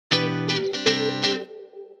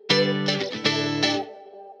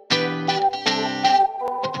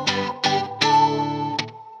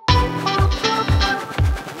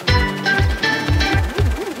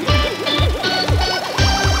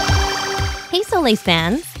Soleil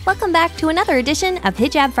fans! Welcome back to another edition of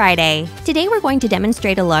Hijab Friday. Today we're going to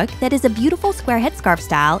demonstrate a look that is a beautiful square headscarf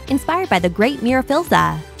style inspired by the great Mira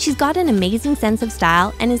Filzah. She's got an amazing sense of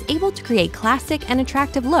style and is able to create classic and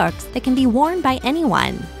attractive looks that can be worn by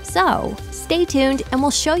anyone. So, stay tuned and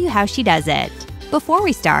we'll show you how she does it. Before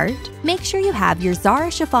we start, make sure you have your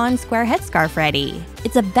Zahra Chiffon Square Headscarf ready.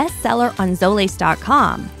 It's a bestseller on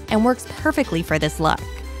Zolace.com and works perfectly for this look.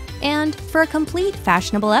 And for a complete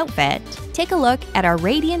fashionable outfit, take a look at our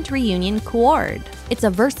Radiant Reunion Co-Ord. It's a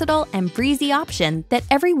versatile and breezy option that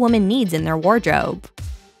every woman needs in their wardrobe.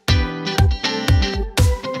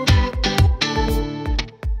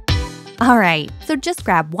 Alright, so just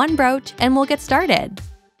grab one brooch and we'll get started.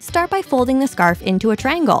 Start by folding the scarf into a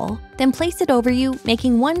triangle, then place it over you,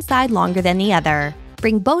 making one side longer than the other.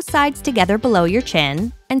 Bring both sides together below your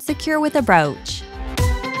chin and secure with a brooch.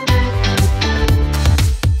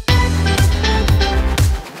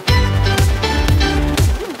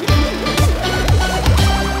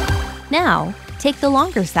 Now, take the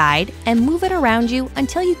longer side and move it around you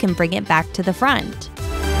until you can bring it back to the front.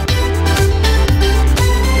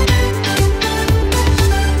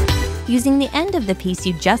 Using the end of the piece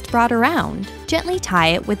you just brought around, gently tie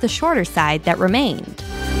it with the shorter side that remained.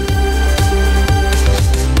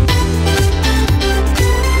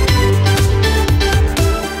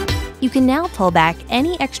 You can now pull back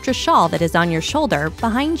any extra shawl that is on your shoulder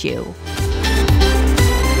behind you.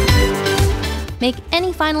 Make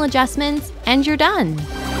any final adjustments, and you're done!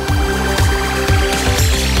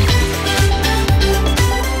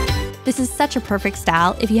 This is such a perfect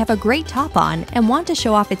style if you have a great top on and want to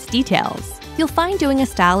show off its details. You'll find doing a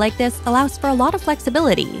style like this allows for a lot of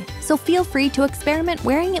flexibility, so feel free to experiment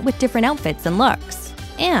wearing it with different outfits and looks.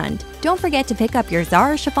 And don't forget to pick up your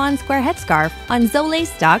Zahra Chiffon Square Headscarf on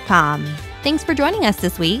Zolace.com. Thanks for joining us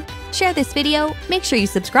this week. Share this video, make sure you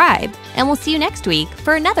subscribe, and we'll see you next week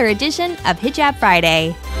for another edition of Hijab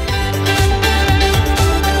Friday.